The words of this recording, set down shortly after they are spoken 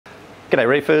G'day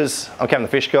reefers, I'm Cam the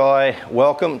Fish Guy.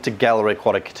 Welcome to Gallery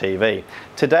Aquatica TV.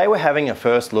 Today we're having a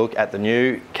first look at the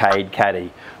new Cade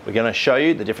Caddy. We're going to show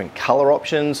you the different colour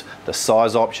options, the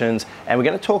size options, and we're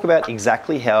going to talk about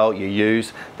exactly how you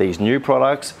use these new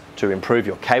products to improve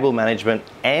your cable management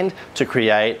and to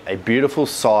create a beautiful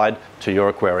side to your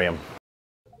aquarium.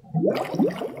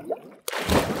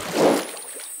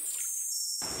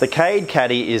 The Cade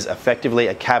Caddy is effectively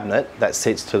a cabinet that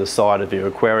sits to the side of your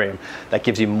aquarium that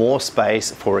gives you more space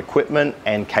for equipment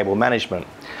and cable management.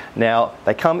 Now,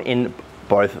 they come in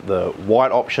both the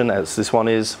white option, as this one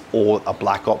is, or a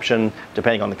black option,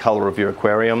 depending on the color of your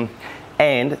aquarium,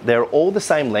 and they're all the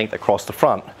same length across the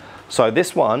front. So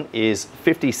this one is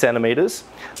 50 centimeters,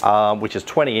 which is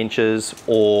 20 inches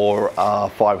or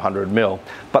 500 mil,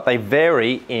 but they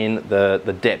vary in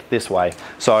the depth this way.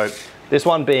 So this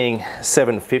one being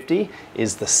 750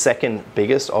 is the second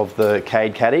biggest of the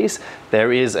Cade Caddies.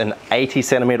 There is an 80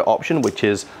 centimeter option, which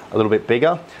is a little bit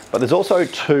bigger, but there's also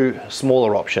two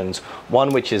smaller options. One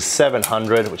which is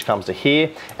 700, which comes to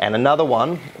here, and another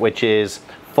one which is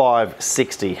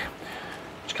 560,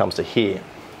 which comes to here.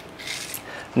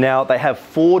 Now they have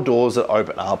 4 doors that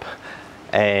open up,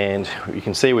 and you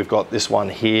can see we've got this one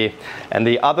here, and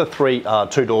the other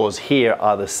two doors here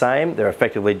are the same. They're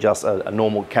effectively just a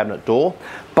normal cabinet door,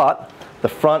 but the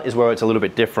front is where it's a little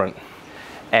bit different.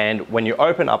 And when you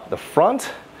open up the front,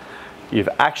 you've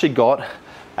actually got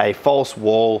a false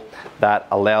wall that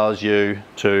allows you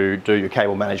to do your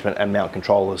cable management and mount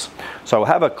controllers. So we'll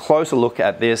have a closer look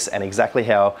at this and exactly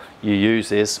how you use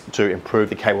this to improve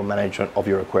the cable management of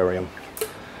your aquarium.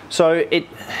 So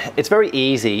it's very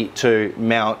easy to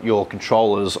mount your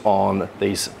controllers on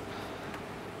these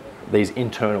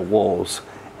internal walls,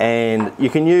 and you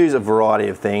can use a variety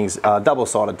of things.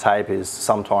 Double-sided tape is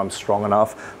sometimes strong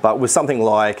enough, but with something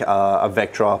like a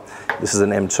Vectra, this is an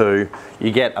M2,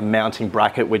 you get a mounting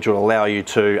bracket which will allow you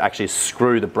to actually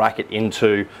screw the bracket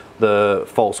into the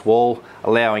false wall,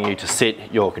 allowing you to sit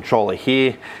your controller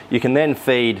here. You can then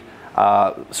feed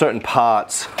certain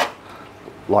parts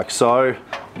like so,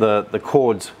 the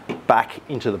cords back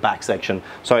into the back section.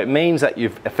 So it means that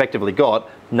you've effectively got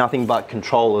nothing but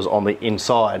controllers on the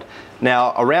inside.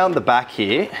 Now around the back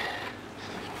here,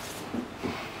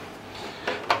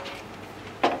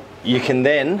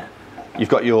 you've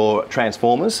got your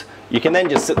transformers. You can then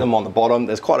just sit them on the bottom.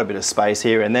 There's quite a bit of space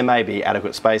here, and there may be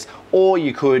adequate space, or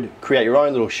you could create your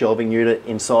own little shelving unit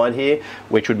inside here,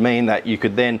 which would mean that you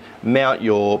could then mount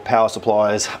your power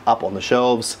supplies up on the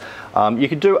shelves. You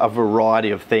could do a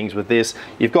variety of things with this.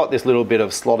 You've got this little bit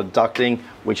of slotted ducting,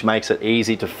 which makes it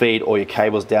easy to feed all your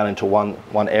cables down into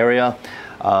one area.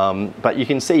 But you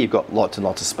can see you've got lots and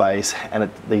lots of space, and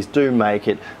these do make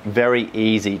it very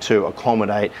easy to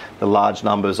accommodate the large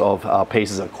numbers of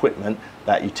pieces of equipment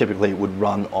that you typically would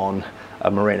run on a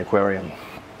marine aquarium.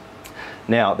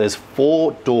 Now there's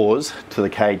 4 doors to the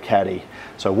Cade Caddy.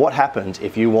 So what happens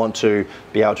if you want to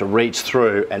be able to reach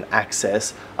through and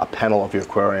access a panel of your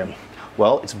aquarium?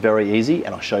 Well, it's very easy,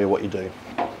 and I'll show you what you do.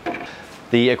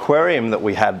 The aquarium that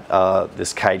we had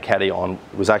this Cade Caddy on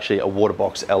was actually a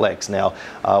Waterbox LX.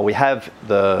 Now, we have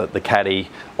the Caddy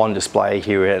on display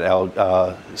here at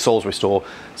our Salisbury store,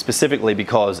 specifically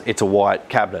because it's a white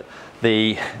cabinet.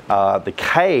 The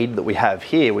Cade that we have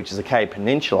here, which is a Cade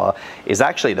Peninsula, is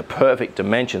actually the perfect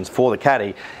dimensions for the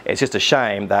Caddy. It's just a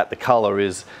shame that the color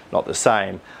is not the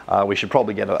same. We should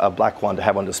probably get a black one to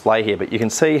have on display here, but you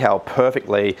can see how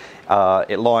perfectly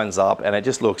it lines up, and it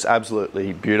just looks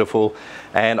absolutely beautiful.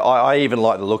 And I even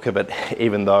like the look of it,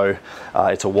 even though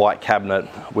it's a white cabinet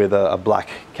with a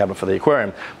black cabinet for the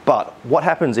aquarium. But what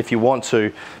happens if you want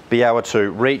to be able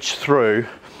to reach through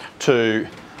to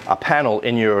a panel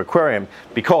in your aquarium?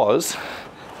 Because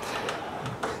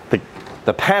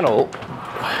the panel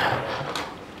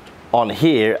on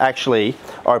here actually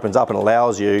opens up and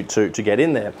allows you to get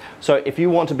in there. So if you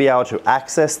want to be able to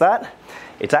access that,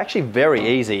 it's actually very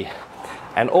easy,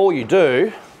 and all you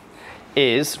do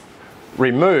is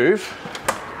remove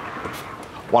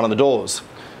one of the doors.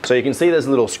 So you can see there's a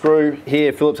little screw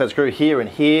here, Phillips head screw here and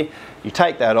here. You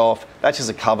take that off, that's just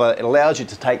a cover. It allows you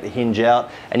to take the hinge out,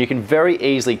 and you can very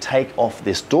easily take off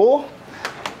this door.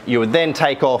 You would then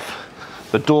take off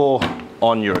the door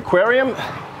on your aquarium,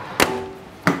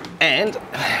 and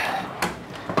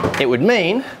it would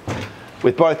mean,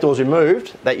 with both doors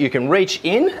removed, that you can reach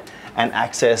in and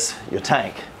access your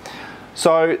tank.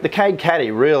 So the Cade Caddy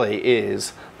really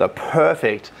is the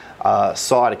perfect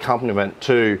side accompaniment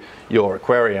to your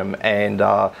aquarium, and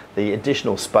the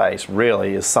additional space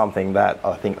really is something that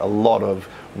I think a lot of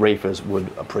reefers would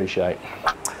appreciate.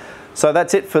 So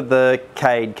that's it for the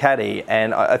Cade Caddy,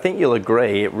 and I think you'll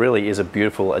agree it really is a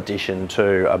beautiful addition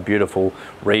to a beautiful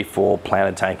reef or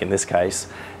planted tank in this case.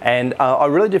 And I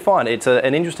really do find it's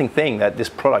an interesting thing that this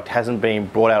product hasn't been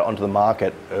brought out onto the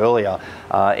market earlier.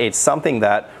 It's something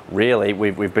that really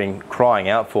we've been crying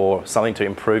out for, something to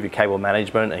improve your cable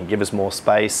management and give us more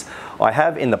space. I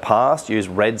have in the past used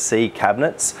Red Sea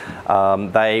cabinets.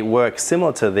 They work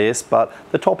similar to this, but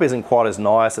the top isn't quite as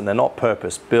nice and they're not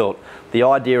purpose built. The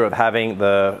idea of having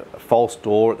the false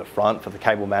door at the front for the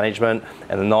cable management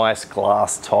and the nice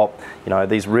glass top, you know,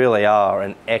 these really are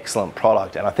an excellent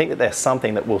product, and I think that they're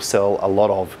something that we'll sell a lot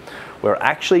of. We're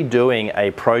actually doing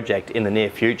a project in the near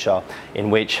future in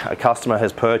which a customer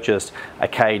has purchased a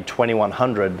Cade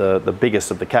 2100, the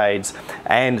biggest of the Cades,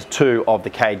 and 2 of the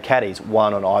Cade Caddies,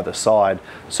 1 on either side.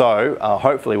 So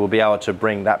hopefully we'll be able to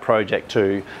bring that project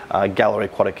to Gallery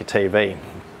Aquatica TV.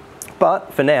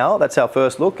 But for now, that's our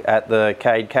first look at the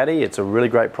Cade Caddy. It's a really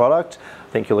great product,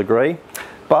 I think you'll agree.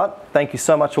 But thank you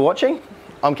so much for watching.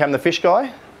 I'm Cam the Fish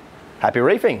Guy. Happy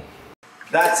reefing.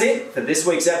 That's it for this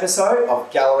week's episode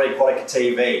of Gallery Aquatica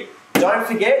TV. Don't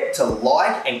forget to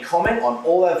like and comment on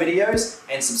all our videos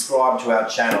and subscribe to our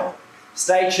channel.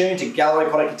 Stay tuned to Gallery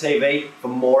Aquatica TV for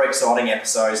more exciting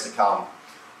episodes to come.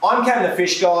 I'm Cam the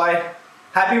Fish Guy.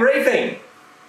 Happy reefing!